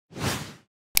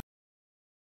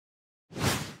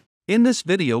In this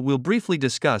video we'll briefly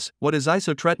discuss what is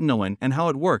isotretinoin and how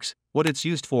it works, what it's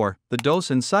used for, the dose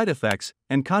and side effects,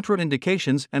 and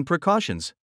contraindications and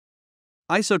precautions.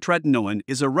 Isotretinoin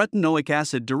is a retinoic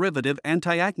acid derivative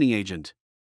antiacne agent.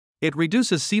 It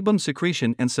reduces sebum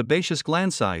secretion and sebaceous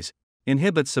gland size,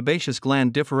 inhibits sebaceous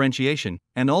gland differentiation,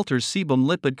 and alters sebum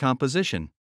lipid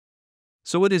composition.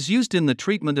 So it is used in the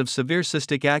treatment of severe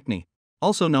cystic acne,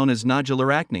 also known as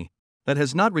nodular acne, that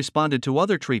has not responded to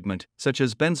other treatment, such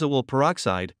as benzoyl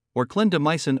peroxide, or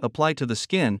clindamycin applied to the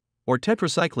skin, or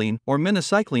tetracycline or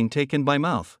minocycline taken by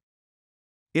mouth.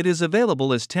 It is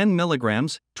available as 10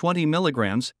 mg, 20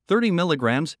 mg, 30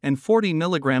 mg, and 40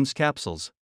 mg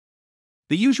capsules.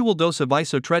 The usual dose of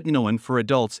isotretinoin for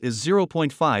adults is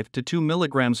 0.5 to 2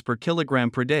 mg per kilogram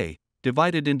per day,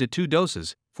 divided into 2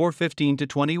 doses, for 15 to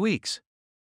 20 weeks.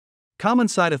 Common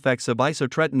side effects of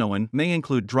isotretinoin may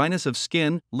include dryness of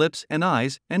skin, lips and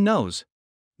eyes, and nose,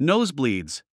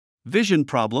 nosebleeds, vision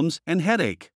problems, and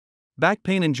headache, back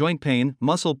pain and joint pain,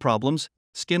 muscle problems,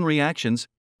 skin reactions,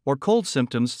 or cold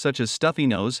symptoms such as stuffy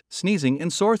nose, sneezing,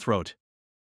 and sore throat.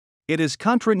 It is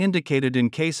contraindicated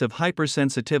in case of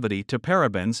hypersensitivity to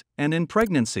parabens and in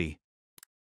pregnancy.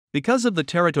 Because of the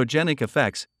teratogenic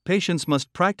effects, patients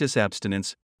must practice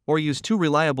abstinence or use 2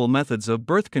 reliable methods of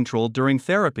birth control during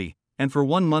therapy and for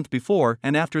 1 month before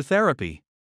and after therapy.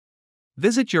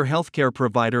 Visit your healthcare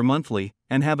provider monthly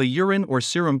and have a urine or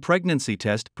serum pregnancy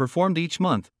test performed each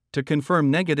month to confirm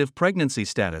negative pregnancy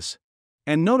status.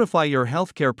 And notify your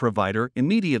healthcare provider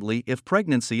immediately if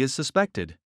pregnancy is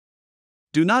suspected.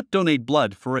 Do not donate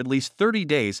blood for at least 30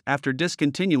 days after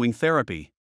discontinuing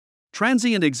therapy.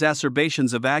 Transient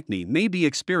exacerbations of acne may be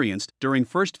experienced during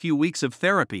first few weeks of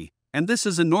therapy, and this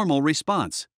is a normal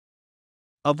response.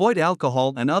 Avoid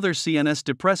alcohol and other CNS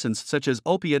depressants such as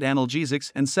opiate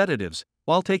analgesics and sedatives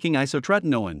while taking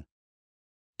isotretinoin.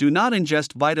 Do not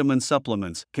ingest vitamin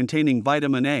supplements containing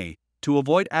vitamin A to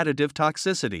avoid additive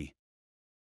toxicity.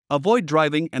 Avoid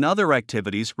driving and other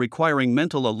activities requiring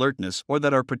mental alertness or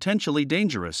that are potentially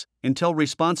dangerous until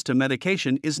response to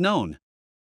medication is known.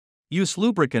 Use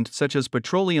lubricant such as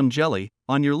petroleum jelly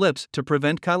on your lips to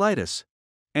prevent cheilitis.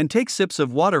 And take sips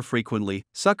of water frequently,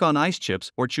 suck on ice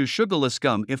chips or chew sugarless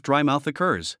gum if dry mouth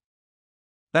occurs.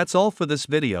 That's all for this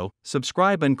video.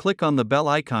 Subscribe and click on the bell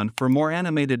icon for more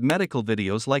animated medical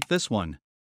videos like this one.